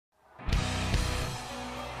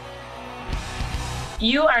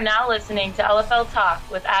You are now listening to LFL Talk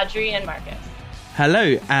with Adri and Marcus.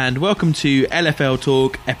 Hello and welcome to LFL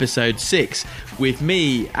Talk episode 6 with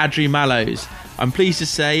me, Adri Mallows. I'm pleased to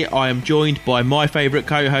say I am joined by my favourite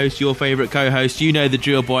co-host, your favourite co-host, you know the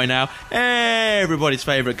drill by now, everybody's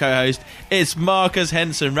favourite co-host. It's Marcus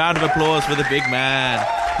Henson. Round of applause for the big man.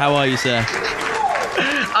 How are you, sir?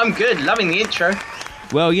 I'm good, loving the intro.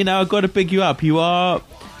 Well, you know, I've got to big you up. You are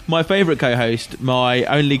my favourite co-host, my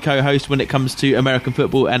only co-host when it comes to American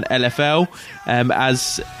football and LFL,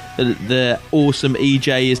 as the awesome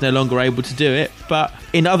EJ is no longer able to do it. But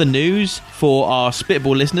in other news, for our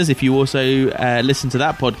Spitball listeners, if you also listen to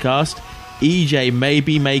that podcast, EJ may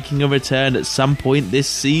be making a return at some point this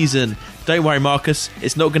season. Don't worry, Marcus,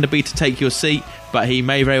 it's not going to be to take your seat, but he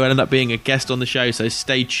may very well end up being a guest on the show, so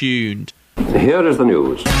stay tuned. Here is the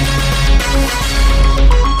news.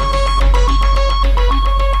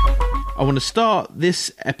 I want to start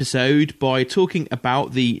this episode by talking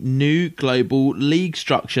about the new global league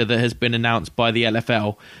structure that has been announced by the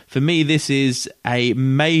LFL. For me, this is a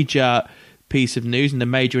major piece of news and a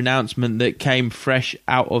major announcement that came fresh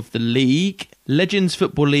out of the league. Legends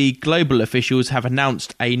Football League global officials have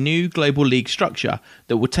announced a new global league structure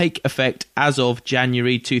that will take effect as of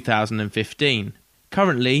January 2015.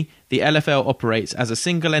 Currently, the LFL operates as a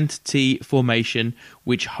single entity formation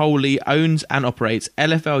which wholly owns and operates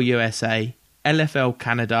LFL USA, LFL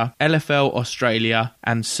Canada, LFL Australia,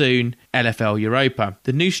 and soon LFL Europa.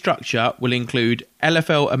 The new structure will include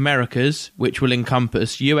LFL Americas, which will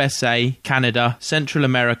encompass USA, Canada, Central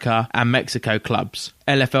America, and Mexico clubs.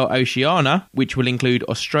 LFL Oceania, which will include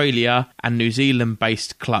Australia and New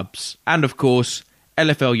Zealand-based clubs. And of course,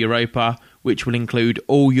 LFL Europa, which will include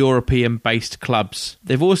all European-based clubs.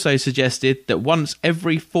 They've also suggested that once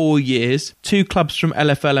every 4 years, 2 clubs from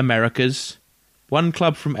LFL Americas, 1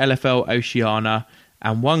 club from LFL Oceania,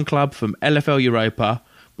 and 1 club from LFL Europa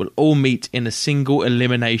will all meet in a single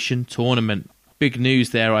elimination tournament. Big news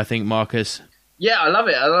there, I think, Marcus. Yeah, I love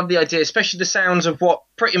it. I love the idea, especially the sounds of what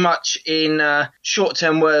pretty much in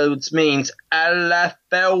short-term words means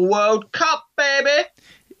LFL World Cup, baby!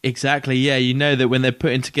 Exactly, yeah. You know that when they're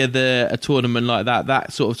putting together a tournament like that,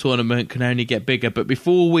 that sort of tournament can only get bigger. But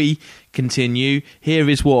before we continue, here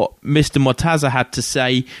is what Mr. Mortaza had to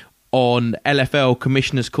say on LFL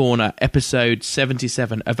Commissioner's Corner, episode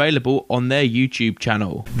 77, available on their YouTube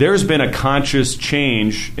channel. There's been a conscious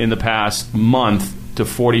change in the past month to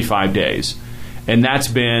 45 days. And that's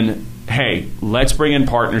been, hey, let's bring in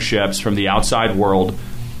partnerships from the outside world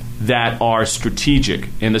that are strategic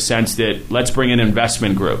in the sense that let's bring in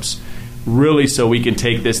investment groups, really, so we can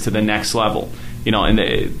take this to the next level. You know, and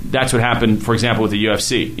that's what happened, for example, with the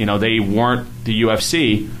UFC. You know, they weren't the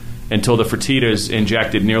UFC until the Fertittas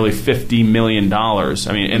injected nearly $50 million. I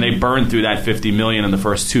mean, and they burned through that $50 million in the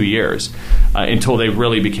first 2 years until they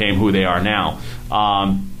really became who they are now.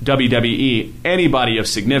 WWE, anybody of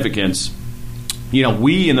significance. You know,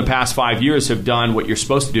 we in the past 5 years have done what you're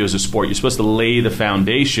supposed to do as a sport. You're supposed to lay the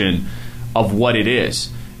foundation of what it is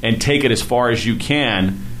and take it as far as you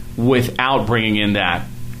can without bringing in that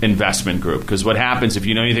investment group. Because what happens, if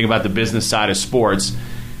you know anything about the business side of sports,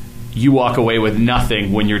 you walk away with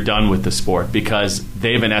nothing when you're done with the sport because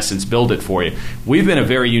they've, in essence, built it for you. We've been a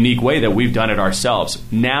very unique way that we've done it ourselves.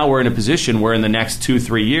 Now we're in a position where in the next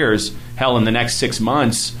 2-3 years, hell, in the next 6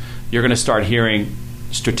 months, you're going to start hearing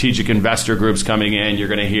strategic investor groups coming in. You're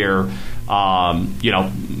going to hear, an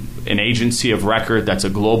agency of record that's a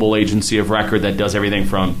global agency of record that does everything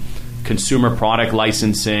from consumer product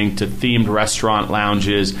licensing to themed restaurant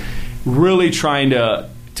lounges, really trying to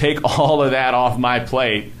take all of that off my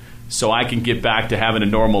plate so I can get back to having a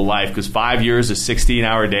normal life, because 5 years of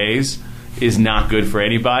 16-hour days is not good for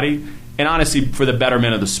anybody. And honestly, for the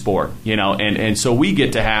betterment of the sport, you know, and so we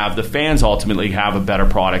get to have, the fans ultimately have a better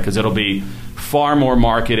product because it'll be far more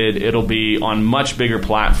marketed. It'll be on much bigger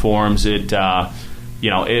platforms. Overall,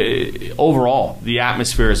 the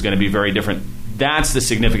atmosphere is going to be very different. That's the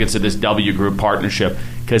significance of this W Group partnership,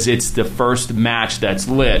 because it's the first match that's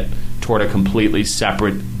lit toward a completely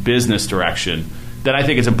separate business direction that I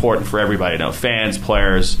think is important for everybody to know. Fans,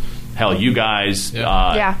 players, hell, you guys,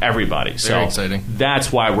 everybody. Very exciting.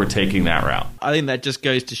 That's why we're taking that route. I think that just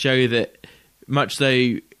goes to show that much though,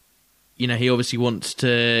 you know, he obviously wants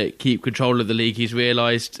to keep control of the league, he's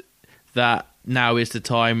realised that now is the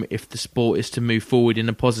time, if the sport is to move forward in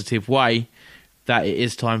a positive way, that it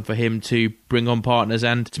is time for him to bring on partners.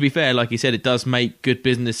 And to be fair, like he said, it does make good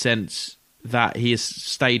business sense that he has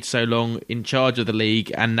stayed so long in charge of the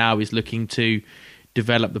league and now is looking to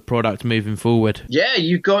develop the product moving forward. Yeah,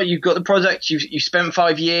 you've got the product. You spent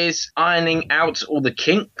 5 years ironing out all the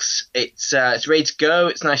kinks. It's ready to go.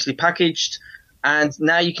 It's nicely packaged. and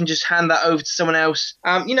now you can just hand that over to someone else.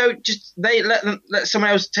 Just let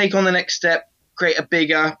someone else take on the next step, create a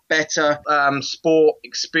bigger, better sport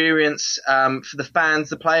experience for the fans,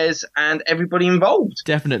 the players, and everybody involved.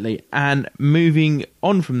 Definitely. And moving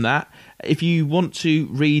on from that, if you want to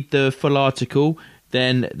read the full article,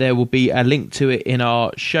 then there will be a link to it in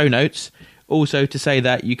our show notes. Also to say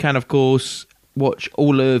that you can, of course, watch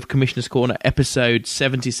all of Commissioner's Corner episode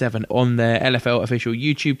 77 on their LFL official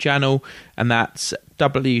YouTube channel, and that's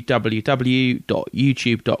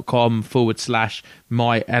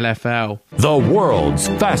www.youtube.com/mylfl. The world's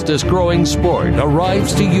fastest growing sport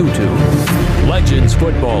arrives to YouTube. Legends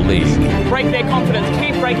Football League. Break their confidence.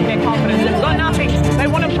 Keep breaking their confidence. They've got nothing. They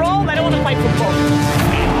want to brawl. They don't want to play football.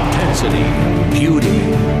 Intensity. Beauty.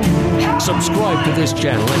 Subscribe to this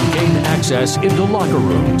channel and gain access into locker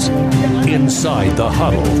rooms. Inside the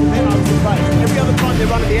huddle. Every other time they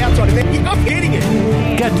run at the outside, and you're not hitting it.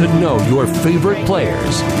 Get to know your favorite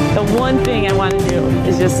players. The one thing I want to do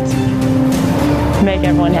is just make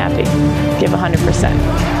everyone happy. Give 100%.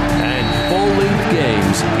 And full-length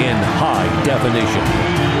games in high definition.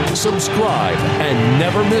 Subscribe and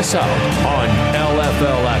never miss out on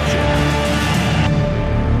LFL action.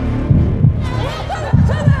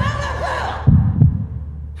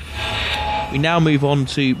 We now move on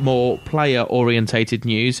to more player-orientated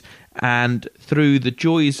news, and through the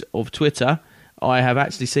joys of Twitter, I have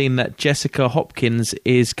actually seen that Jessica Hopkins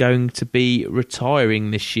is going to be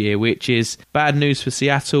retiring this year, which is bad news for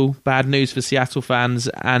Seattle, bad news for Seattle fans,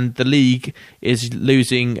 and the league is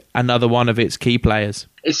losing another one of its key players.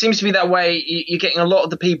 It seems to be that way. You're getting a lot of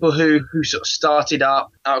the people who sort of started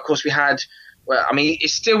up. Of course, we had... Well, I mean,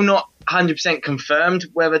 it's still not 100% confirmed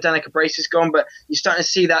whether Danica Brace is gone, but you're starting to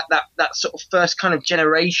see that sort of first kind of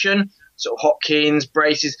generation, sort of Hopkins,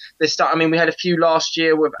 Braces. We had a few last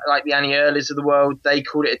year with like the Annie Earlers of the world. They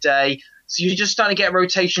called it a day. So you're just starting to get a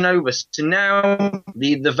rotation over. So now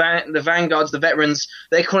the vanguards, the veterans,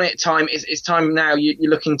 they're calling it time. It's time now. You're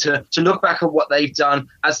looking to look back at what they've done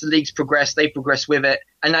as the league's progressed. They progress with it.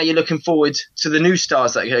 And now you're looking forward to the new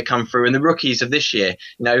stars that are going to come through and the rookies of this year.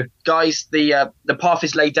 Guys, the path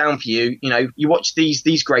is laid down for you. You watch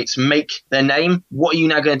these greats make their name. What are you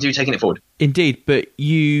now going to do taking it forward? Indeed, but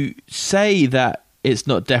you say that it's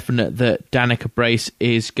not definite that Danica Brace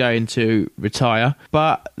is going to retire,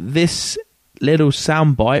 but this little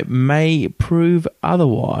soundbite may prove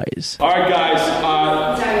otherwise. All right, guys.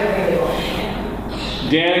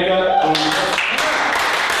 Danica.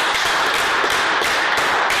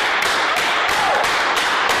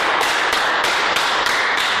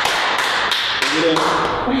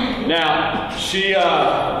 Now, she,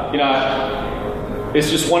 it's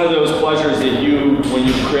just one of those pleasures that when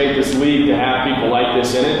you create this league, to have people like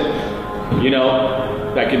this in it,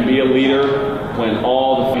 that can be a leader when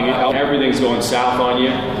everything's going south on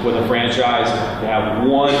you with a franchise. To have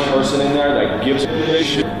one person in there that gives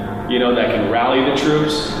that can rally the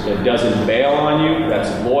troops, that doesn't bail on you, that's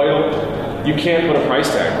loyal. You can't put a price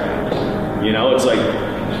tag on it. It's like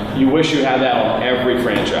you wish you had that on every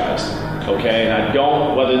franchise. Okay, and I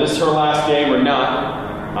don't, whether this is her last game or not,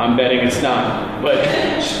 I'm betting it's not. But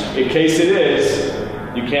in case it is,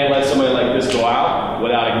 you can't let somebody like this go out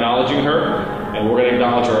without acknowledging her. And we're going to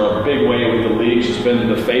acknowledge her a big way with the league. She's been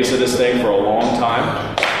the face of this thing for a long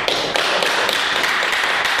time.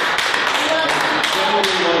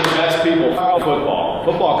 She's one of the best people in football.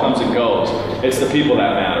 Football comes and goes. It's the people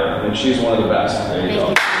that matter. And she's one of the best. There you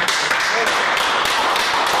go.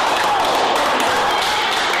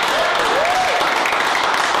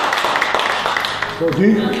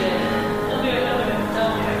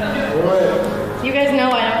 You guys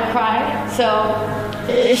know I don't cry, so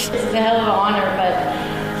it's a hell of an honor, but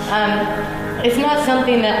it's not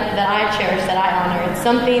something that I cherish, that I honor. It's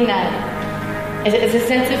something that is a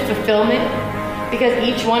sense of fulfillment, because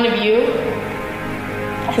each one of you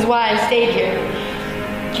is why I stayed here.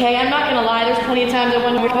 Okay, I'm not gonna lie, there's plenty of times I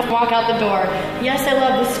want to walk out the door. Yes, I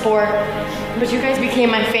love the sport, but you guys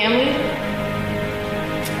became my family.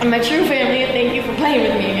 And my true family, and thank you for playing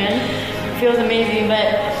with me again. It feels amazing,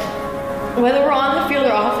 but whether we're on the field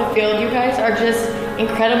or off the field, you guys are just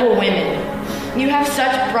incredible women. You have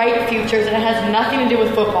such bright futures, and it has nothing to do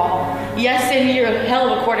with football. Yes, Cindy, you're a hell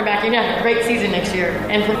of a quarterback. You're going to have a great season next year.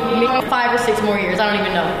 And for me, 5 or 6 more years, I don't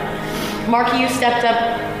even know. Marky, you stepped up.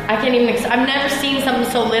 I've never seen something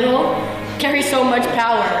so little carry so much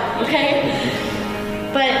power, okay?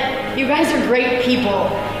 But you guys are great people,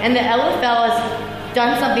 and the LFL has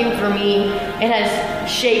done something for me. It has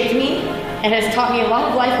shaped me. It has taught me a lot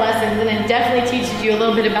of life lessons, and it definitely teaches you a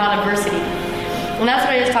little bit about adversity. And that's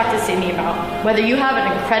what I just talked to Sydney about. Whether you have an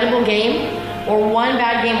incredible game or one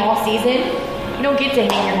bad game all season, you don't get to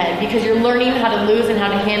hang your head because you're learning how to lose and how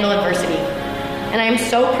to handle adversity. And I am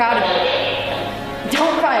so proud of you.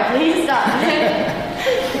 Don't cry, please stop.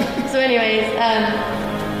 So anyways,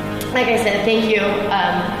 like I said, thank you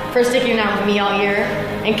for sticking out with me all year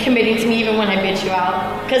and committing to me even when I bitch you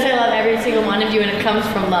out. Because I love every single one of you and it comes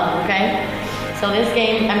from love, okay? So this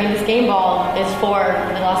game ball is for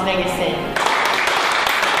the Las Vegas Sin.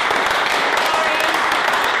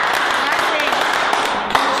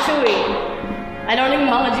 I don't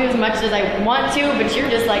acknowledge you as much as I want to, but you're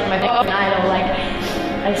just like my idol. Like,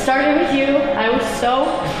 I started with you. I was so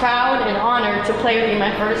proud and honored to play with you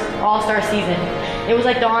my first All-Star season. It was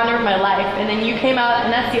like the honor of my life. And then you came out,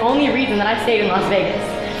 and that's the only reason that I stayed in Las Vegas.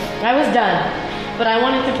 I was done, but I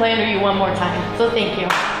wanted to play under you one more time. So thank you.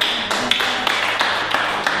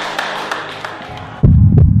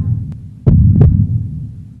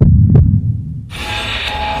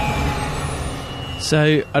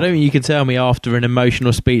 So I don't think you can tell me after an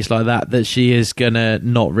emotional speech like that she is gonna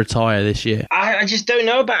not retire this year. I just don't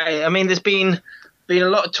know about it. I mean, there's been a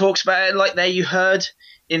lot of talks about it. Like there, you heard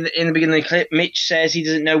in the beginning of the clip, Mitch says he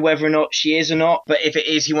doesn't know whether or not she is or not, but if it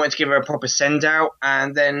is, he wanted to give her a proper send out.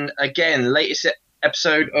 And then again, latest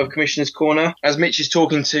episode of Commissioner's Corner, as Mitch is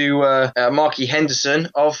talking to Marcus Henson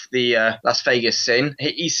of the Las Vegas Sin,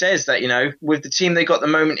 he says that, you know, with the team they got at the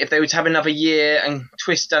moment, if they were to have another year and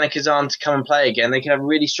twist Danica's arm to come and play again, they could have a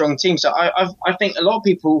really strong team. So I think a lot of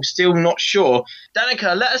people still not sure.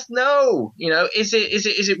 Danica, let us know. You know, is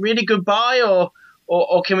it really goodbye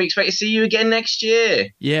or can we expect to see you again next year?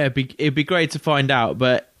 Yeah, it'd be great to find out,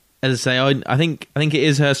 but as I say, I think it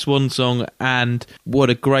is her swan song, and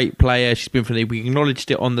what a great player she's been for the league. We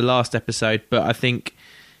acknowledged it on the last episode, but I think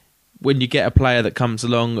when you get a player that comes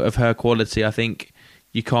along of her quality, I think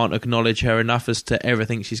you can't acknowledge her enough as to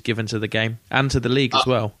everything she's given to the game and to the league as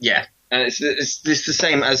well. Yeah, and it's the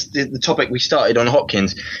same as the topic we started on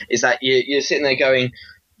Hopkins, is that you're sitting there going,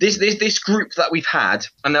 this group that we've had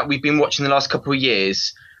and that we've been watching the last couple of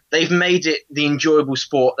years, they've made it the enjoyable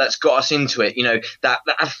sport that's got us into it, you know, that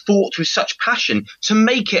have fought with such passion to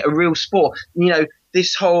make it a real sport. You know,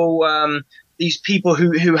 this whole, these people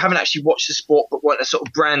who haven't actually watched the sport but want to sort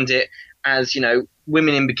of brand it as, you know,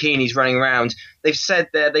 women in bikinis running around. They've said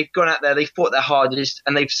they've gone out there, they've fought their hardest,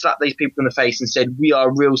 and they've slapped these people in the face and said, we are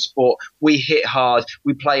a real sport, we hit hard,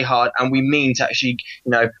 we play hard, and we mean to actually,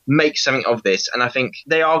 you know, make something of this. And I think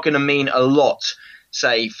they are going to mean a lot.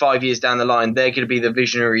 Say 5 years down the line, they're going to be the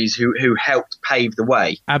visionaries who helped pave the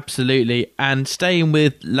way. Absolutely. And staying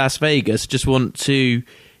with Las Vegas, just want to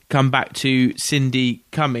come back to Cindy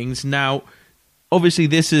Cummings. Now, obviously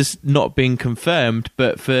this has not been confirmed,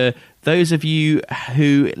 but for those of you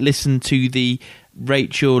who listened to the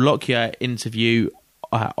Rachel Lockyer interview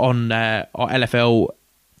on our LFL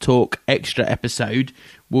Talk Extra episode,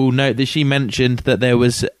 will note that she mentioned that there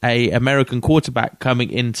was a American quarterback coming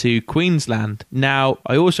into Queensland. Now,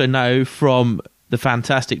 I also know from the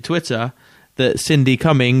fantastic Twitter that Cindy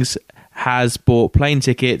Cummings has bought plane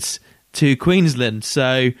tickets to Queensland.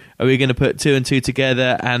 So are we going to put two and two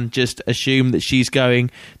together and just assume that she's going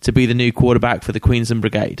to be the new quarterback for the Queensland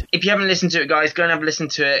Brigade? If you haven't listened to it, guys, go and have a listen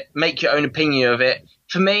to it. Make your own opinion of it.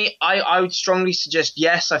 For me, I would strongly suggest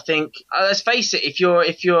yes. I think let's face it, if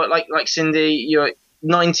you're like Cindy, you're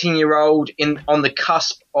 19-year-old on the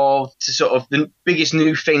cusp of to sort of the biggest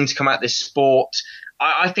new thing to come out this sport.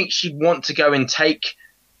 I think she'd want to go and take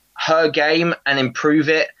her game and improve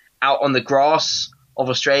it out on the grass of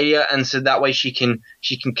Australia, and so that way she can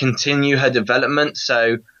continue her development.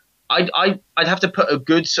 So I'd have to put a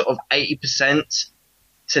good sort of 80%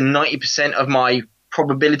 to 90% of my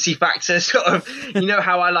probability factor, sort of, you know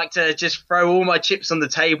how I like to just throw all my chips on the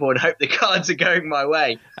table and hope the cards are going my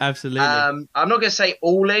way. Absolutely. I'm not going to say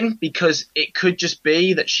all in, because it could just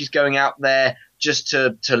be that she's going out there just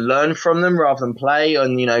to learn from them rather than play,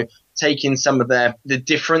 and, you know, taking some of the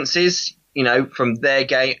differences, you know, from their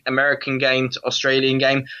game, American game to Australian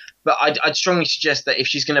game. But I'd strongly suggest that if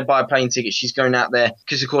she's going to buy a plane ticket, she's going out there,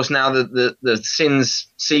 because of course now the Sins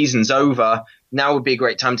season's over. Now would be a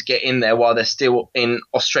great time to get in there while they're still in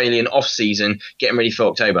Australian off-season, getting ready for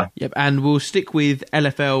October. Yep, and we'll stick with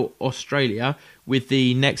LFL Australia with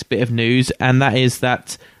the next bit of news, and that is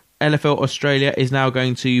that LFL Australia is now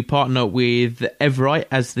going to partner with Everite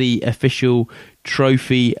as the official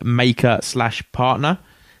trophy maker / partner.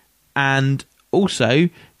 And also,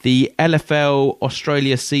 the LFL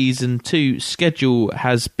Australia Season 2 schedule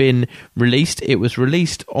has been released. It was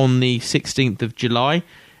released on the 16th of July.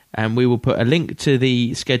 And we will put a link to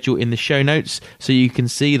the schedule in the show notes so you can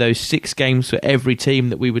see those 6 games for every team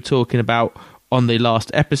that we were talking about on the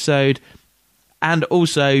last episode. And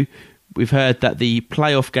also, we've heard that the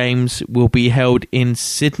playoff games will be held in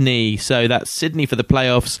Sydney. So that's Sydney for the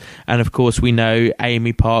playoffs. And of course, we know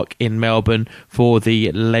Amy Park in Melbourne for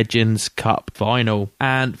the Legends Cup final.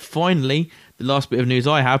 And finally, the last bit of news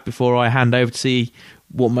I have before I hand over to see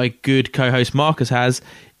what my good co-host Marcus has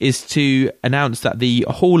is to announce that the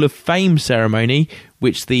Hall of Fame ceremony,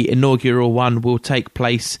 which the inaugural one will take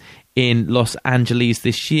place in Los Angeles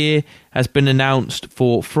this year, has been announced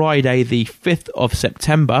for Friday the 5th of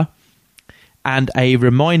September. And a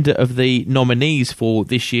reminder of the nominees for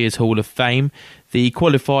this year's Hall of Fame. The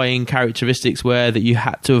qualifying characteristics were that you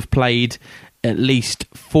had to have played at least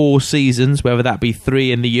 4 seasons, whether that be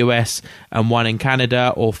 3 in the US and 1 in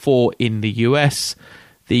Canada, or 4 in the US.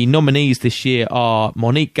 The nominees this year are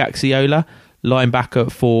Monique Gaxiola,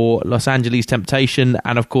 linebacker for Los Angeles Temptation,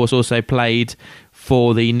 and of course also played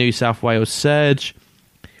for the New South Wales Surge.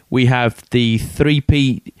 We have the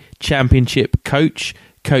 3-peat championship coach,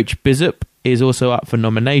 Coach Bizzop, is also up for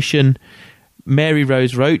nomination. Mary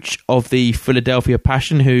Rose Roach of the Philadelphia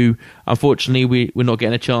Passion, who unfortunately we're not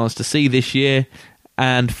getting a chance to see this year.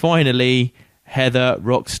 And finally, Heather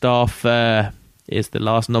Rockstaff is the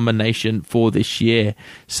last nomination for this year.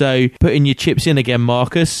 So putting your chips in again,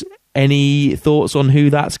 Marcus, any thoughts on who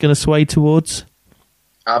that's going to sway towards?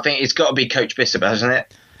 I think it's got to be Coach Bizzop, hasn't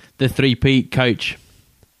it? The 3-peat coach.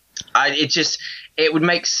 It would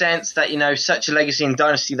make sense that, such a legacy and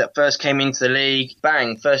dynasty that first came into the league,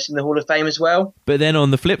 bang, first in the Hall of Fame as well. But then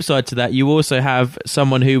on the flip side to that, you also have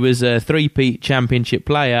someone who was a 3-peat championship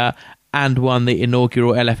player and won the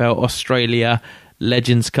inaugural LFL Australia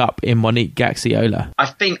Legends Cup in Monique Gaxiola. I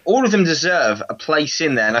think all of them deserve a place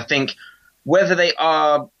in there, and I think whether they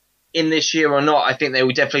are in this year or not, I think they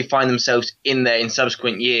will definitely find themselves in there in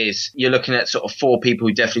subsequent years. You're looking at sort of 4 people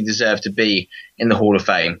who definitely deserve to be in the Hall of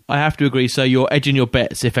Fame. I have to agree. So you're edging your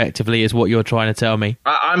bets, effectively, is what you're trying to tell me.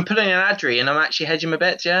 I'm putting an Adri, and I'm actually hedging my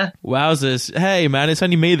bets, yeah? Wowzers. Hey, man, it's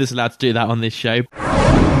only me that's allowed to do that on this show.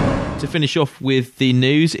 To finish off with the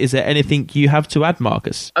news, is there anything you have to add,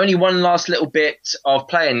 Marcus? Only one last little bit of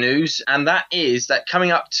player news, and that is that coming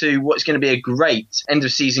up to what's going to be a great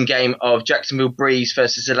end-of-season game of Jacksonville Breeze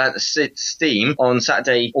versus Atlanta Steam on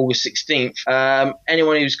Saturday, August 16th.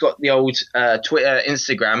 Anyone who's got the old Twitter,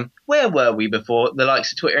 Instagram, where were we before the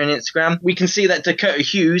likes of Twitter and Instagram? We can see that Dakota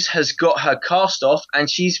Hughes has got her cast off, and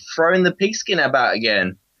she's throwing the pigskin about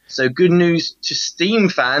again. So good news to Steam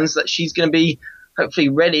fans that she's going to be hopefully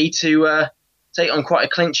ready to take on quite a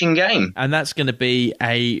clinching game. And that's going to be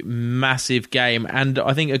a massive game, and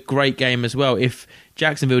I think a great game as well. If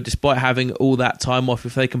Jacksonville, despite having all that time off,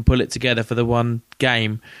 if they can pull it together for the one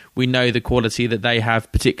game, we know the quality that they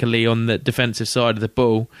have, particularly on the defensive side of the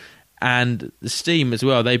ball. And the Steam as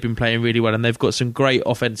well, they've been playing really well, and they've got some great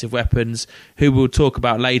offensive weapons, who we'll talk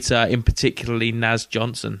about later, in particularly Naz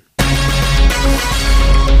Johnson.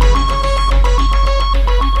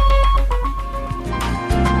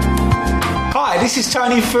 Hi, this is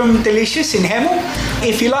Tony from Delicious in Hemel.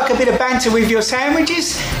 If you like a bit of banter with your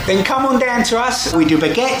sandwiches, then come on down to us. We do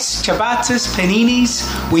baguettes, ciabattas,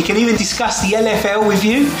 paninis. We can even discuss the LFL with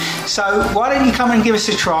you. So why don't you come and give us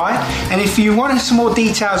a try? And if you want some more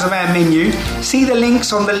details of our menu, see the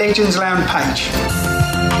links on the Legends Lounge page.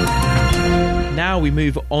 Now we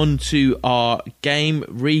move on to our game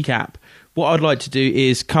recap. What I'd like to do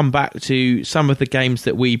is come back to some of the games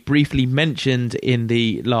that we briefly mentioned in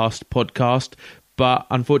the last podcast, but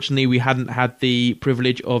unfortunately we hadn't had the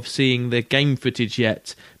privilege of seeing the game footage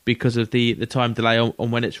yet because of the time delay on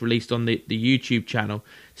when it's released on the YouTube channel.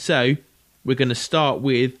 So we're going to start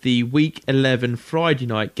with the Week 11 Friday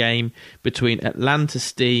night game between Atlanta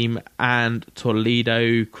Steam and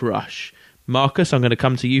Toledo Crush. Marcus, I'm going to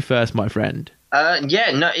come to you first, my friend.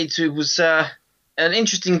 It was an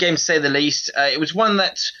interesting game to say the least. It was one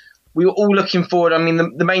that we were all looking forward. I mean,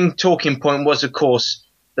 the main talking point was, of course,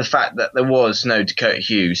 the fact that there was no Dakota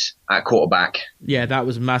Hughes at quarterback. Yeah, that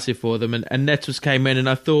was massive for them. And Nettles came in, and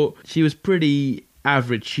I thought she was pretty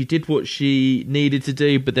average. She did what she needed to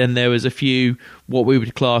do, but then there was a few what we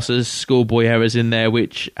would class as schoolboy errors in there,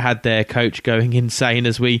 which had their coach going insane,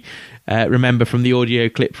 as we remember from the audio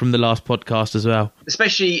clip from the last podcast as well.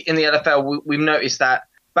 Especially in the LFL, we've noticed that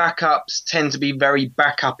backups tend to be very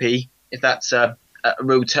backup-y, if that's a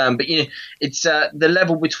real term. But it's the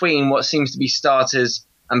level between what seems to be starters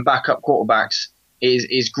and backup quarterbacks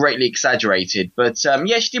is greatly exaggerated. But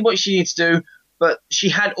she did what she needed to do, but she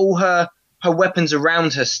had all her weapons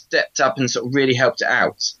around her stepped up and sort of really helped it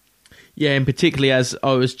out. Yeah, and particularly, as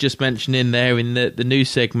I was just mentioning there in the news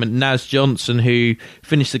segment, Naz Johnson, who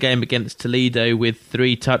finished the game against Toledo with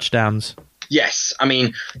 3 touchdowns. Yes, I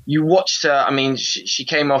mean, you watched her. I mean, she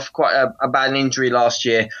came off quite a bad injury last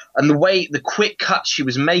year, and the quick cuts she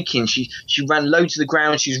was making, she ran low to the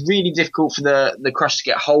ground. She was really difficult for the Crush to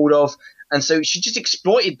get hold of, and so she just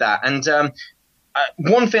exploited that. And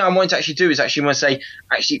one thing I wanted to actually do is actually want to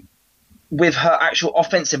say, with her actual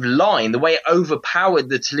offensive line, the way it overpowered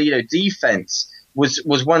the Toledo defense was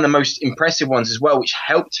one of the most impressive ones as well, which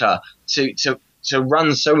helped her to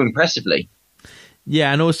run so impressively.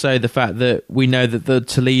 Yeah, and also the fact that we know that the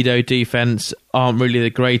Toledo defense aren't really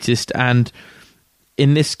the greatest, and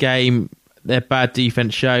in this game, their bad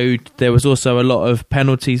defense showed. There was also a lot of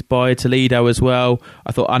penalties by Toledo as well.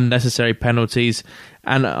 I thought unnecessary penalties,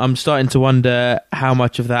 and I'm starting to wonder how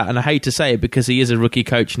much of that, and I hate to say it because he is a rookie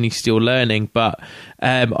coach and he's still learning, but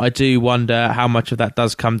I do wonder how much of that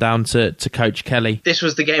does come down to Coach Kelly. This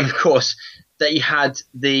was the game, of course, that he had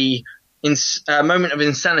the moment of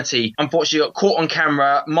insanity. Unfortunately, got caught on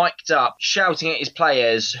camera, mic'd up, shouting at his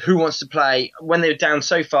players who wants to play when they were down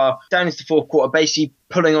so far, down into the fourth quarter, basically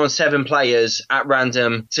pulling on 7 players at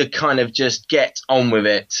random to kind of just get on with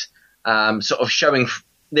it, sort of showing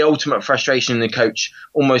the ultimate frustration in the coach,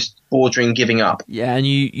 almost bordering giving up. Yeah, and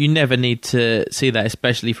you never need to see that,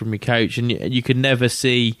 especially from your coach, and you could never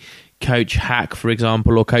see Coach Hack, for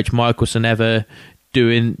example, or Coach Michelson ever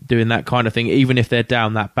doing that kind of thing. Even if they're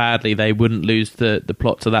down that badly, they wouldn't lose the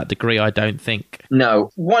plot to that degree, I don't think.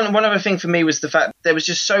 No. One other thing for me was the fact there was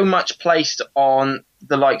just so much placed on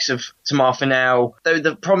the likes of Tamar Fennell. Though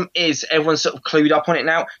the problem is everyone's sort of clued up on it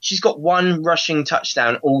now. She's got 1 rushing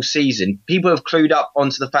touchdown all season. People have clued up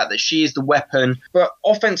onto the fact that she is the weapon. But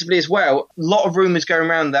offensively as well, a lot of rumours going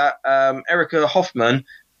around that Erica Hoffman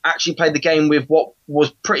actually played the game with what was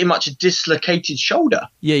pretty much a dislocated shoulder.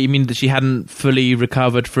 Yeah, you mean that she hadn't fully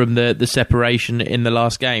recovered from the separation in the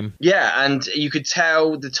last game? Yeah, and you could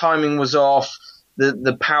tell the timing was off.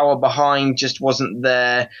 The power behind just wasn't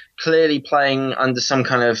there, clearly playing under some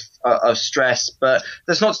kind of stress, but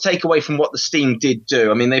that's not to take away from what the Steam did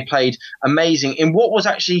do. I mean, they played amazing in what was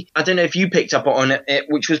actually, I don't know if you picked up on it,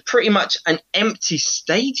 which was pretty much an empty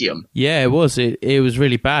stadium. Yeah, it was. It was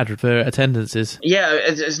really bad for attendances. Yeah,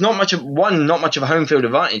 it's not much of a home field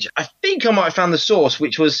advantage. I think I might have found the source,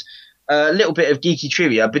 which was a little bit of geeky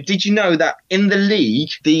trivia, but did you know that in the league,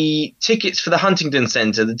 the tickets for the Huntington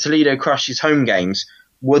Center, the Toledo Crush's home games,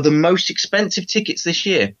 were the most expensive tickets this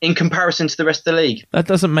year in comparison to the rest of the league? That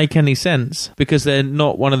doesn't make any sense because they're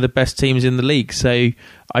not one of the best teams in the league, so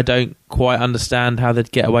I don't quite understand how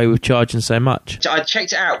they'd get away with charging so much. I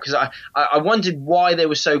checked it out because I wondered why they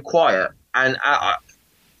were so quiet, and I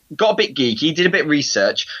got a bit geeky, did a bit of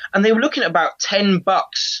research, and they were looking at about $10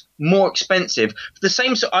 more expensive. The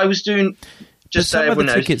same, so I was doing, just so everyone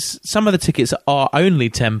knows. Some of the tickets are only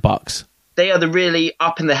 $10. They are the really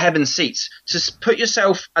up in the heaven seats. To put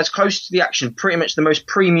yourself as close to the action, pretty much the most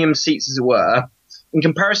premium seats as it were, in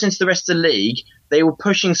comparison to the rest of the league, they were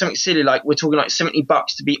pushing something silly like we're talking like $70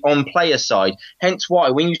 to be on player side. Hence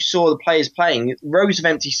why when you saw the players playing, rows of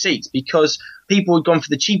empty seats because people had gone for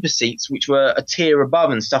the cheaper seats, which were a tier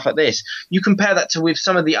above and stuff like this. You compare that to with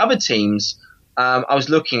some of the other teams I was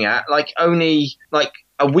looking at, like only like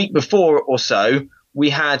a week before or so, we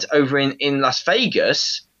had over in Las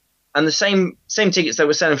Vegas, and the same tickets they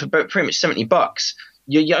were selling for pretty much $70.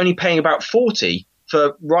 You're only paying about $40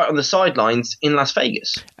 for right on the sidelines in Las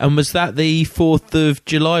Vegas. And was that the 4th of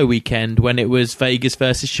July weekend when it was Vegas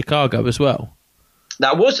versus Chicago as well?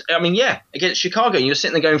 That was, I mean, yeah, against Chicago. You're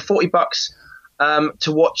sitting there going $40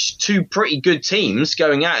 to watch 2 pretty good teams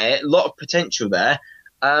going at it, a lot of potential there,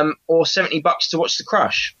 or $70 to watch the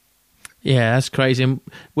Crush. Yeah, that's crazy.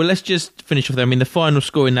 Well, let's just finish off there. I mean, the final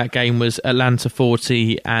score in that game was Atlanta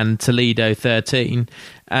 40 and Toledo 13.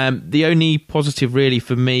 The only positive really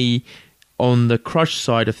for me on the Crush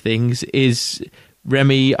side of things is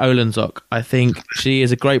Remy Olendzok. I think she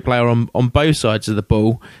is a great player on both sides of the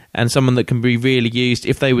ball and someone that can be really used.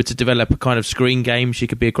 If they were to develop a kind of screen game, she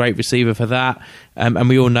could be a great receiver for that. And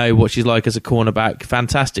we all know what she's like as a cornerback.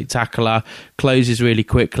 Fantastic tackler, closes really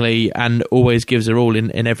quickly and always gives her all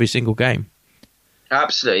in every single game.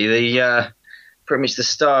 Absolutely. The pretty much the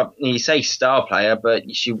star, you say star player,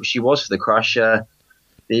 but she was for the Crush,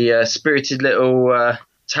 the spirited little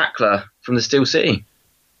tackler from the Steel City.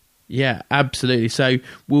 Yeah, absolutely. So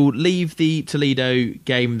we'll leave the Toledo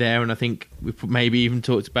game there, and I think we've maybe even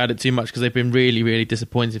talked about it too much because they've been really, really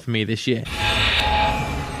disappointing for me this year.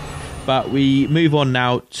 But we move on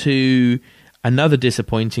now to another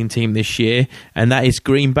disappointing team this year, and that is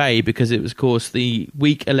Green Bay, because it was, of course, the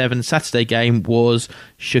Week 11 Saturday game was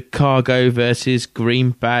Chicago versus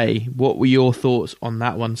Green Bay. What were your thoughts on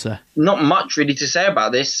that one, sir? Not much really to say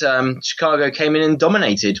about this. Chicago came in and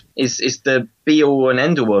dominated. Is the be-all and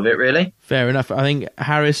end-all of it, really. Fair enough. I think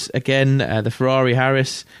Harris, again, the Ferrari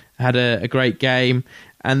Harris, had a great game.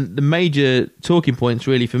 And the major talking points,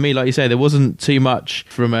 really, for me, like you say, there wasn't too much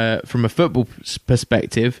from a football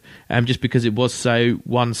perspective, just because it was so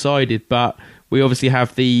one-sided. But we obviously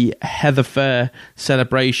have the Heather Fair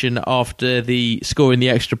celebration after the scoring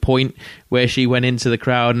the extra point, where she went into the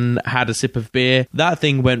crowd and had a sip of beer. That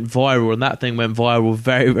thing went viral, and that thing went viral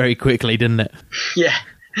very, very quickly, didn't it? Yeah.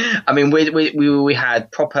 I mean, we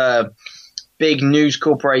had proper big news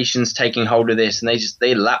corporations taking hold of this, and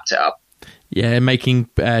they lapped it up. Yeah, making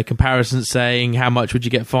comparisons, saying how much would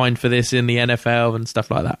you get fined for this in the NFL and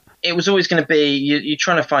stuff like that. It was always going to be, you're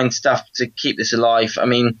trying to find stuff to keep this alive. I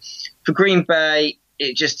mean, for Green Bay,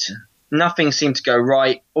 nothing seemed to go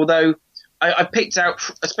right. Although I picked out,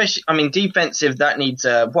 especially, I mean, defensive, that needs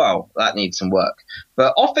some work.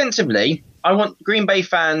 But offensively, I want Green Bay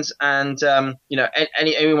fans and,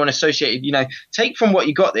 anyone associated, take from what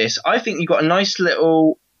you got this. I think you got a nice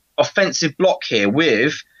little offensive block here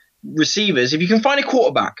with receivers. If you can find a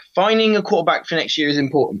quarterback, finding a quarterback for next year is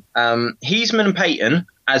important. Heisman and Payton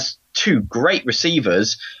as two great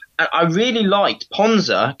receivers. And I really liked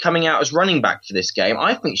Ponza coming out as running back for this game.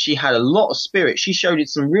 I think she had a lot of spirit. She showed it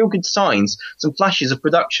some real good signs, some flashes of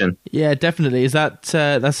production. Yeah, definitely. Is that's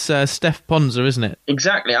Steph Ponza, isn't it?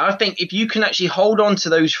 Exactly. I think if you can actually hold on to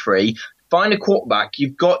those three, find a quarterback,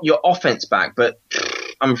 you've got your offense back. But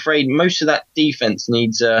I'm afraid most of that defense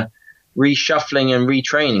needs reshuffling and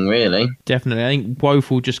retraining, really. Definitely. I think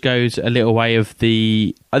Woeful just goes a little way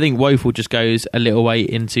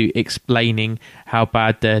into explaining how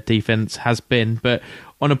bad their defense has been. But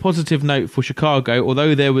on a positive note for Chicago,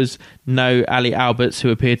 although there was no Ali Alberts, who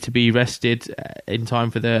appeared to be rested in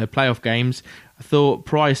time for the playoff games, I thought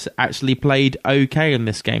Price actually played okay in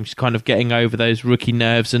this game. She's kind of getting over those rookie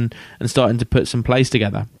nerves and starting to put some plays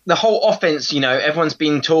together. The whole offense, everyone's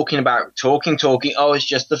been talking. Oh, it's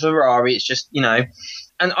just the Ferrari. It's just,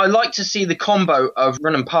 And I like to see the combo of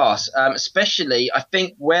run and pass, especially I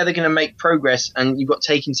think where they're going to make progress and you've got to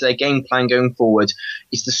take into their game plan going forward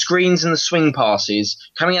is the screens and the swing passes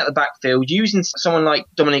coming out the backfield, using someone like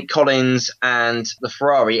Dominic Collins and the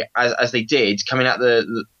Ferrari as they did, coming out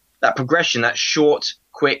that progression, that short,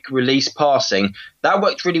 quick release passing. That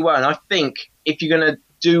worked really well. And I think if you're going to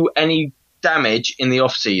do any damage in the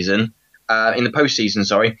postseason,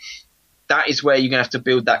 that is where you're going to have to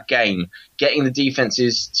build that game, getting the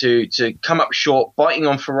defenses to come up short, biting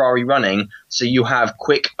on Ferrari running, so you have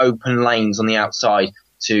quick open lanes on the outside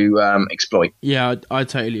to exploit. Yeah, I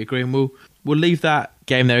totally agree. And we'll leave that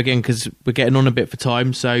game there again because we're getting on a bit for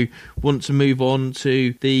time. So want to move on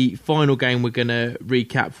to the final game we're going to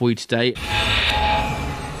recap for you today.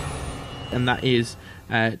 And that is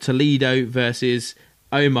Toledo versus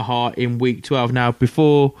Omaha in Week 12. Now,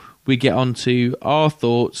 before we get on to our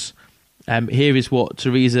thoughts, here is what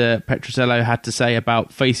Teresa Petrozello had to say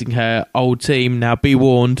about facing her old team. Now, be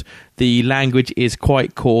warned, the language is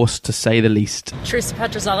quite coarse, to say the least. Teresa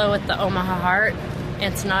Petrozello with the Omaha Heart,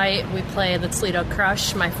 and tonight we play the Toledo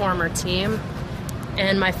Crush, my former team.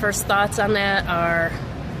 And my first thoughts on that are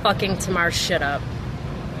fucking Tamar's shit up,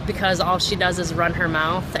 because all she does is run her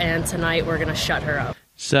mouth, and tonight we're going to shut her up.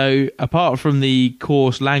 So, apart from the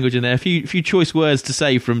coarse language in there, a few choice words to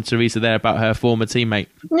say from Teresa there about her former teammate.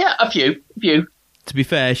 Yeah, a few. To be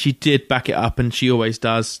fair, she did back it up, and she always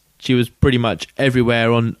does. She was pretty much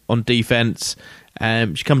everywhere on defence.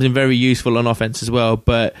 She comes in very useful on offence as well,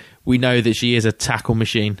 but we know that she is a tackle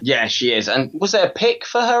machine. Yeah, she is. And was there a pick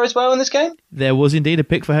for her as well in this game? There was indeed a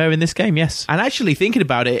pick for her in this game, yes. And actually, thinking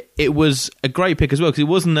about it, it was a great pick as well, because it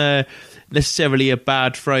wasn't necessarily a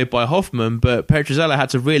bad throw by Hoffman, but Petrozello had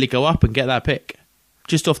to really go up and get that pick.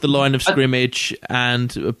 Just off the line of scrimmage,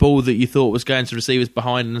 and a ball that you thought was going to receivers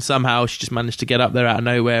behind, and somehow she just managed to get up there out of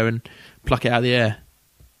nowhere and pluck it out of the air.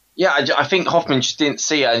 Yeah, I think Hoffman just didn't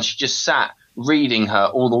see her, and she just sat reading her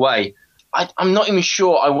all the way. I'm not even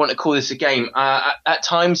sure I want to call this a game. At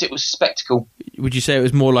times, it was a spectacle. Would you say it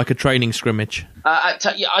was more like a training scrimmage? I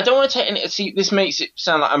don't want to take any... See, this makes it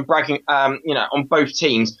sound like I'm bragging, on both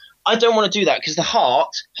teams. I don't want to do that because the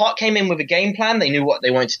Heart came in with a game plan. They knew what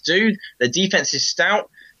they wanted to do. Their defense is stout.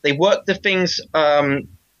 They worked the things,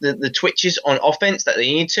 the twitches on offense that they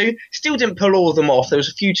needed to. Still didn't pull all of them off. There was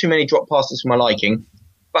a few too many drop passes for my liking.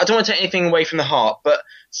 But I don't want to take anything away from the Heart. But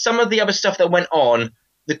some of the other stuff that went on,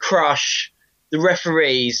 the crush, the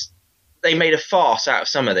referees, they made a farce out of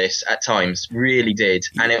some of this at times, really did.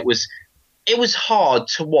 And it was hard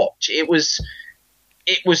to watch. It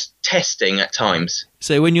was testing at times.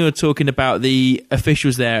 So when you're talking about the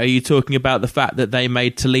officials there, are you talking about the fact that they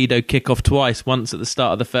made Toledo kick off twice, once at the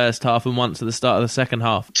start of the first half and once at the start of the second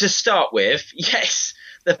half? To start with, yes.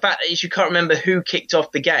 The fact that you can't remember who kicked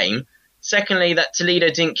off the game. Secondly, that Toledo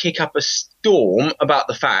didn't kick up a storm about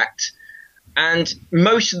the fact. And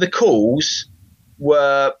most of the calls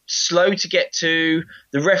were slow to get to.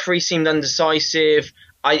 The referee seemed undecisive.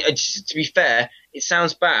 To be fair, it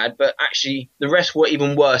sounds bad, but actually the rest were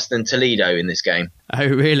even worse than Toledo in this game. Oh,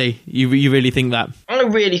 really? You really think that? I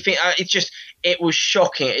really think it was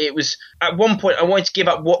shocking. It was, at one point I wanted to give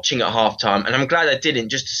up watching at halftime, and I'm glad I didn't,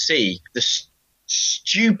 just to see the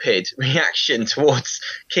stupid reaction towards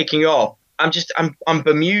kicking off. I'm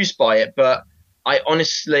bemused by it, but I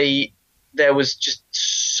honestly, there was just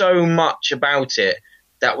so much about it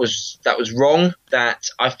that was wrong, that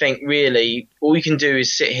I think really all you can do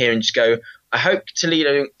is sit here and just go, I hope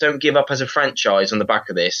Toledo don't give up as a franchise on the back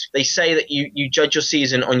of this. They say that you judge your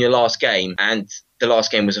season on your last game, and the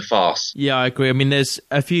last game was a farce. Yeah, I agree. I mean, there's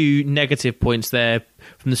a few negative points there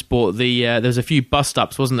from the sport. There's a few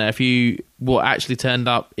bust-ups, wasn't there? A few what actually turned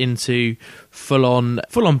up into full-on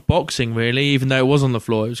boxing, really, even though it was on the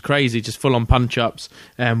floor. It was crazy, just full-on punch-ups,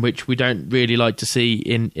 which we don't really like to see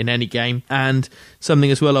in any game. And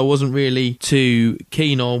something as well I wasn't really too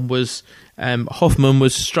keen on was Hoffman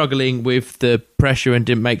was struggling with the pressure and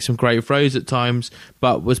didn't make some great throws at times,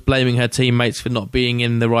 but was blaming her teammates for not being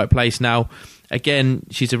in the right place. Now, again,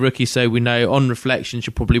 she's a rookie, so we know on reflection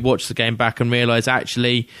she'll probably watch the game back and realise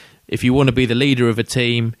actually if you want to be the leader of a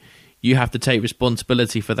team, you have to take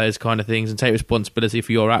responsibility for those kind of things and take responsibility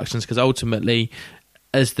for your actions, because ultimately,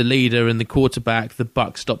 as the leader and the quarterback, the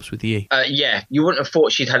buck stops with you. Yeah, you wouldn't have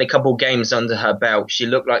thought she'd had a couple games under her belt. She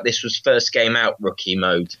looked like this was first game out rookie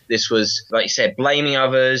mode. This was, like you said, blaming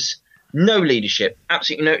others. No leadership,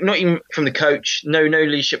 absolutely no, not even from the coach. No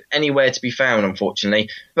leadership anywhere to be found, unfortunately.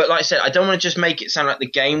 But like I said, I don't want to just make it sound like the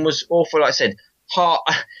game was awful. Like I said,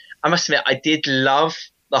 I must admit, I did love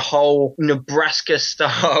the whole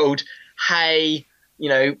Nebraska-styled hay,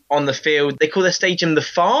 on the field. They call their stadium the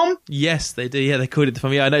Farm? Yes, they do. Yeah, they called it the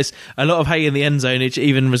Farm. Yeah, I noticed a lot of hay in the end zone, which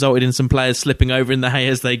even resulted in some players slipping over in the hay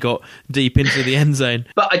as they got deep into the end zone.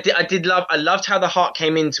 But I loved how the heart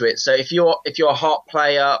came into it. So if you're a Heart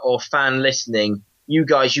player or fan listening, you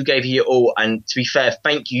guys, you gave your all. And to be fair,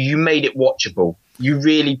 thank you. You made it watchable. You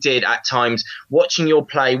really did at times. Watching your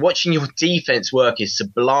play, watching your defense work is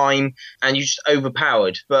sublime, and you just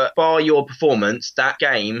overpowered. But bar your performance, that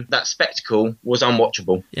game, that spectacle was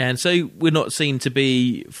unwatchable. Yeah, and so we're not seen to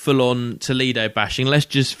be full-on Toledo bashing. Let's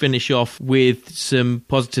just finish off with some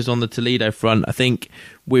positives on the Toledo front. I think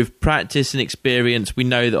with practice and experience, we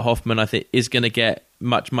know that Hoffman, I think, is going to get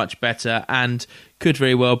much better and could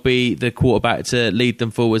very well be the quarterback to lead them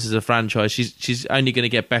forwards as a franchise. She's only going to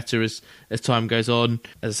get better as time goes on.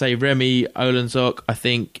 As I say, Remy Olenzok, I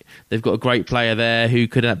think they've got a great player there who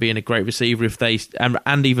could end up being a great receiver if they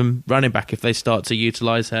and even running back if they start to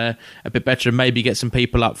utilise her a bit better and maybe get some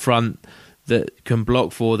people up front that can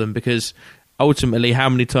block for them, because ultimately, how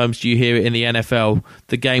many times do you hear it in the NFL?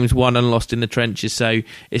 The game's won and lost in the trenches. So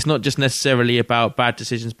it's not just necessarily about bad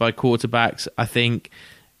decisions by quarterbacks. I think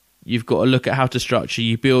you've got to look at how to structure.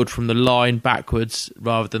 You build from the line backwards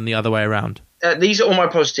rather than the other way around. These are all my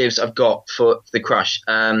positives I've got for the Crush.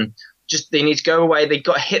 Just they need to go away. They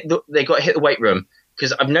got to hit the weight room,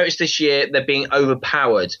 because I've noticed this year they're being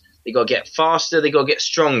overpowered. They got to get faster. They got to get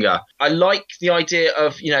stronger. I like the idea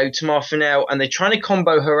of, Tamar Fennell, and they're trying to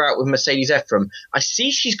combo her out with Mercedes Ephraim. I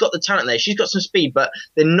see she's got the talent there. She's got some speed, but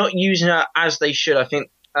they're not using her as they should. I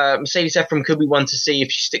think Mercedes Ephraim could be one to see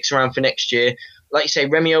if she sticks around for next year. Like you say,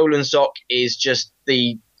 Remy Olenzok is just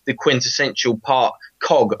the quintessential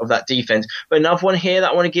cog of that defense. But another one here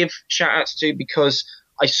that I want to give shout outs to, because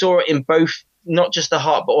I saw it in both, not just the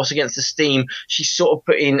Heart, but also against the Steam. She sort of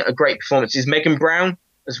put in a great performance. Is Megan Brown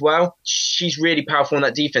as well. She's really powerful in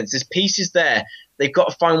that defense. There's pieces there. They've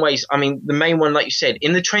got to find ways. I mean, the main one, like you said,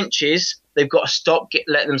 in the trenches, they've got to stop,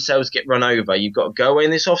 let themselves get run over. You've got to go away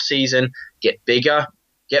in this off-season, get bigger,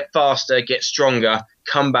 get faster, get stronger,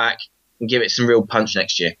 come back and give it some real punch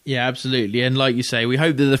next year. Yeah, absolutely. And like you say, we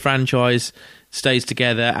hope that the franchise stays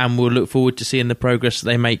together, and we'll look forward to seeing the progress that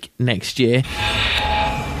they make next year.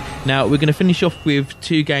 Now, we're going to finish off with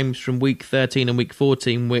two games from Week 13 and Week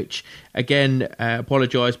 14, which, again,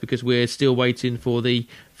 apologise because we're still waiting for the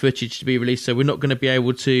footage to be released, so we're not going to be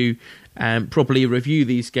able to and properly review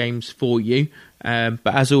these games for you. But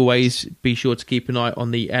as always, be sure to keep an eye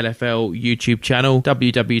on the LFL YouTube channel,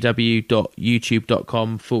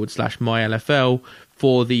 www.youtube.com/mylfl,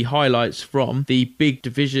 for the highlights from the big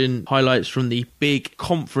division, highlights from the big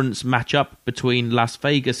conference matchup between Las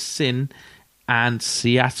Vegas Sin and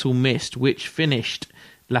Seattle Mist, which finished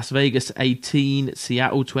Las Vegas 18,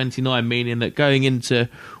 Seattle 29, meaning that going into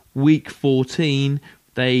week 14,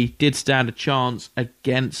 they did stand a chance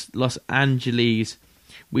against Los Angeles.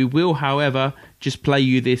 We will, however, just play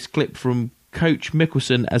you this clip from Coach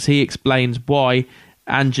Mickelson as he explains why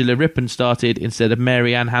Angela Rippon started instead of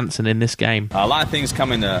Mary Ann Hansen in this game. A lot of things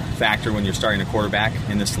come into factor when you're starting a quarterback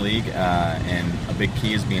in this league, and a big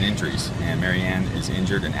key is being injuries. And Mary Ann is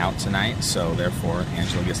injured and out tonight, so therefore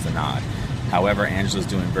Angela gets the nod. However, Angela's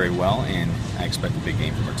doing very well, and I expect a big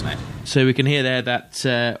game from her tonight. So we can hear there that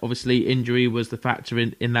obviously injury was the factor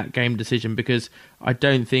in that game decision, because I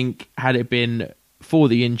don't think, had it been for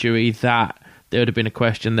the injury, that there would have been a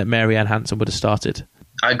question that Mary Ann Hansen would have started.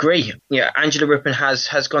 I agree. Yeah, Angela Rippon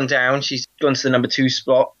has gone down. She's gone to the number 2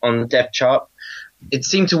 spot on the depth chart. It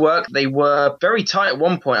seemed to work. They were very tight at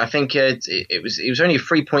one point. I think it was only a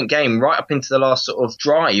 3-point game right up into the last sort of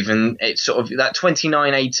drive, and it's sort of that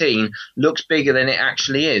 29-18 looks bigger than it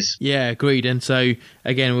actually is. Yeah, agreed. And so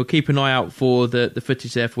again, we'll keep an eye out for the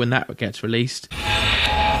footage there for when that gets released.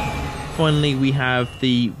 Finally, we have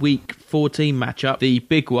the Week 14 matchup, the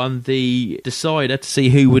big one, the decider to see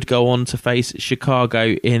who would go on to face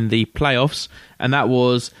Chicago in the playoffs, and that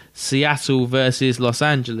was Seattle versus Los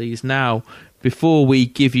Angeles. Now, before we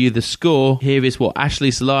give you the score, here is what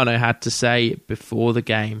Ashley Solano had to say before the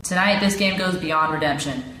game. Tonight, this game goes beyond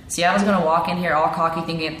redemption. Seattle's going to walk in here all cocky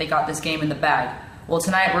thinking that they got this game in the bag. Well,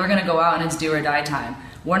 tonight, we're going to go out and it's do or die time.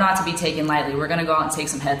 We're not to be taken lightly. We're going to go out and take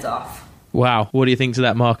some heads off. Wow, what do you think to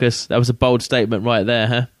that, Marcus? That was a bold statement right there,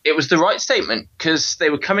 huh? It was the right statement, because they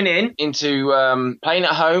were coming into playing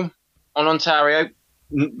at home on Ontario,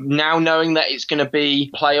 now knowing that it's going to be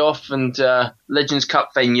playoff and Legends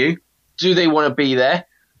Cup venue. Do they want to be there?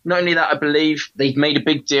 Not only that, I believe they've made a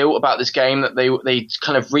big deal about this game, that they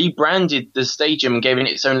kind of rebranded the stadium and gave it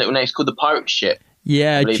its own little name. It's called the Pirate Ship.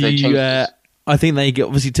 Yeah, I think they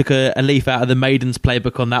obviously took a leaf out of the Maidens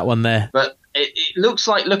playbook on that one there. But it looks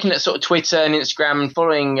like, looking at sort of Twitter and Instagram and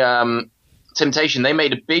following Temptation, they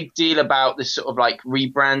made a big deal about this sort of like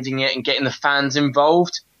rebranding it and getting the fans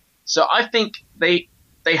involved. So I think they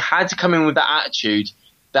had to come in with that attitude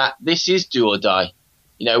that this is do or die.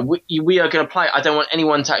 You know, we are going to play. I don't want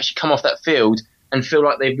anyone to actually come off that field and feel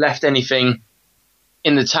like they've left anything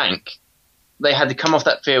in the tank. They had to come off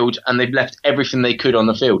that field and they've left everything they could on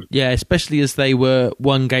the field. Yeah, especially as they were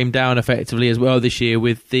one game down effectively as well this year,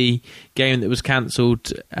 with the game that was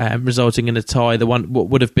cancelled resulting in a tie, what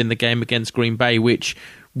would have been the game against Green Bay, which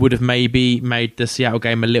would have maybe made the Seattle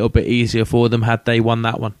game a little bit easier for them had they won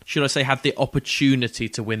that one. Should I say had the opportunity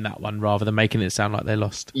to win that one rather than making it sound like they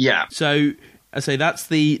lost. Yeah. So I say that's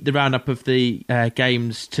the roundup of the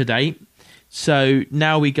games to date. So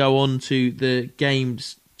now we go on to the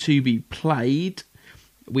games to be played.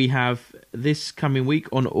 We have this coming week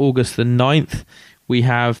on August the 9th. We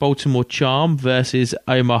have Baltimore Charm versus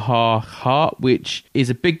Omaha Heart, which is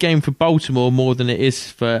a big game for Baltimore more than it is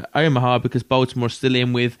for Omaha, because Baltimore is still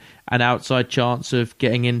in with an outside chance of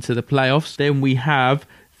getting into the playoffs. Then we have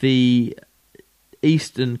the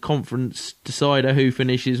Eastern Conference decider, who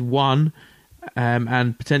finishes 1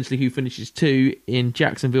 and potentially who finishes 2 in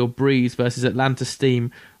Jacksonville Breeze versus Atlanta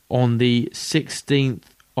Steam on the 16th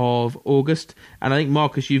of August. And I think,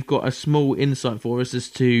 Marcus, you've got a small insight for us as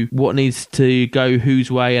to what needs to go whose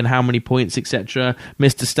way and how many points, etc.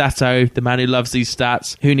 Mr. Stato, the man who loves these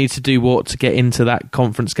stats, who needs to do what to get into that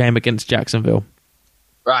conference game against Jacksonville?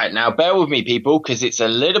 Right, now bear with me, people, because it's a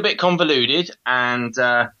little bit convoluted, and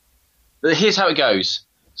but here's how it goes.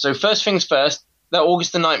 So first things first, that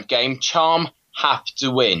August the 9th game, Charm have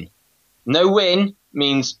to win. No win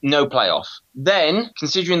means no playoff. Then,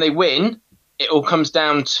 considering they win, it all comes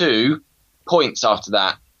down to points after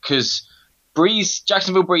that, because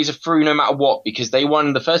Jacksonville Breeze are through no matter what, because they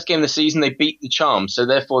won the first game of the season. They beat the Charm, so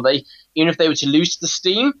therefore even if they were to lose to the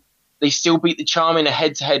Steam, they still beat the Charm in a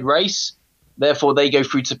head-to-head race. Therefore, they go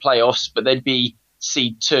through to playoffs, but they'd be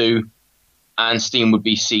seed 2, and Steam would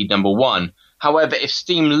be seed number 1. However, if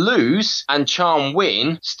Steam lose and Charm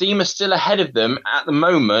win, Steam are still ahead of them at the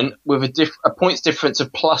moment with a points difference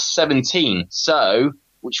of plus 17. So,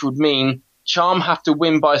 which would mean Charm have to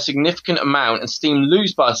win by a significant amount and Steam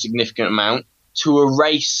lose by a significant amount to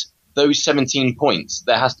erase those 17 points.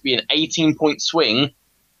 There has to be an 18-point swing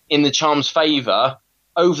in the Charm's favour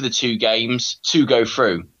over the 2 games to go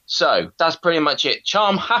through. So that's pretty much it.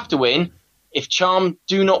 Charm have to win. If Charm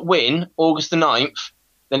do not win August the 9th,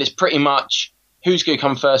 then it's pretty much who's going to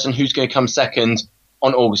come first and who's going to come second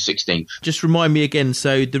on August 16th. Just remind me again,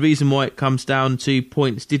 so the reason why it comes down to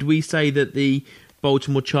points, did we say that the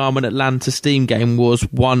Baltimore Charm and Atlanta Steam game was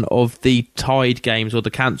one of the tied games or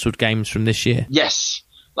the cancelled games from this year? Yes.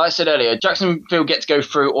 Like I said earlier, Jacksonville get to go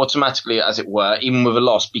through automatically, as it were, even with a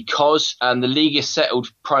loss, because the league is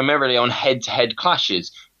settled primarily on head-to-head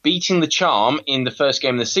clashes. Beating the Charm in the first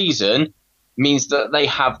game of the season means that they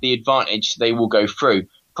have the advantage, so they will go through.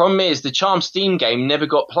 Problem is, the Charm Steam game never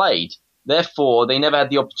got played. Therefore, they never had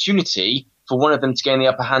the opportunity for one of them to gain the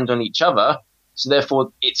upper hand on each other. So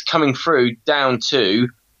therefore, it's coming through down to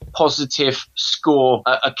positive score,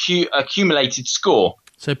 accumulated score.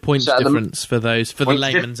 So points difference for the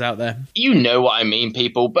layman's out there. You know what I mean,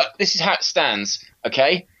 people. But this is how it stands,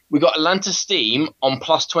 okay? We got Atlanta Steam on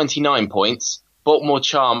plus 29 points. Baltimore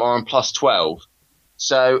Charm are on plus 12.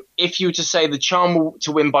 So if you were to say the Charm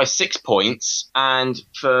to win by 6 points and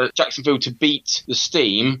for Jacksonville to beat the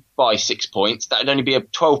Steam by 6 points, that would only be a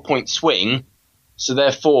 12-point swing. So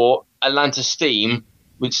therefore, Atlanta Steam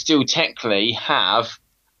would still technically have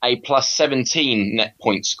a plus 17 net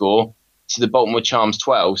point score to the Baltimore Charms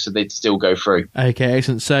 12, so they'd still go through. Okay,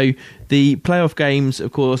 excellent. So the playoff games,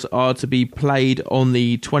 of course, are to be played on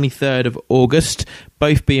the 23rd of August,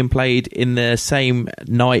 both being played in the same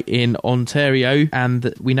night in Ontario,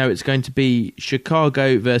 and we know it's going to be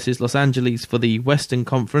Chicago versus Los Angeles for the Western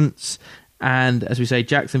Conference, and, as we say,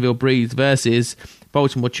 Jacksonville Breeze versus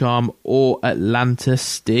Baltimore Charm or Atlanta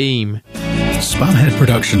Steam. Spamhead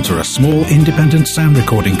Productions are a small independent sound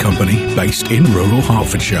recording company based in rural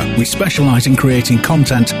Hertfordshire. We specialise in creating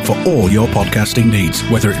content for all your podcasting needs,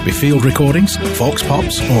 whether it be field recordings, vox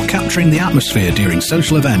pops, or capturing the atmosphere during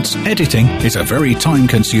social events. Editing is a very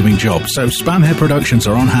time-consuming job, so Spamhead Productions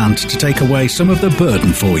are on hand to take away some of the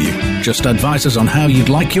burden for you. Just advise us on how you'd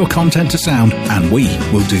like your content to sound, and we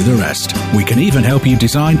will do the rest. We can even help you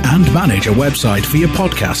design and manage a website for your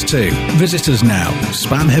podcast too. Visit us now,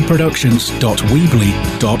 spamheadproductions.weebly.com.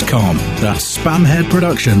 That's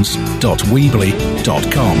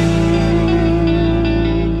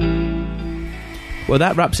spamheadproductions.weebly.com. Well,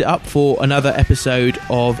 that wraps it up for another episode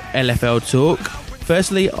of LFL Talk.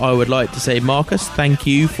 Firstly, I would like to say, Marcus, thank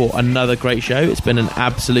you for another great show. It's been an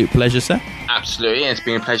absolute pleasure, sir. Absolutely, and it's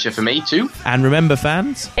been a pleasure for me too. And remember,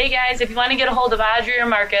 fans, hey guys, if you want to get a hold of Adri or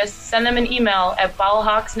Marcus, send them an email at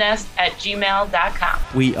ballhawksnest@gmail.com.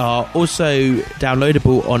 We are also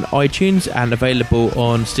downloadable on iTunes and available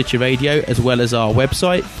on Stitcher Radio, as well as our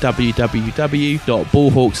website,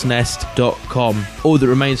 www.ballhawksnest.com. All that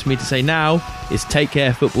remains for me to say now is take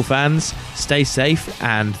care, football fans, stay safe,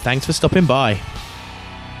 and thanks for stopping by.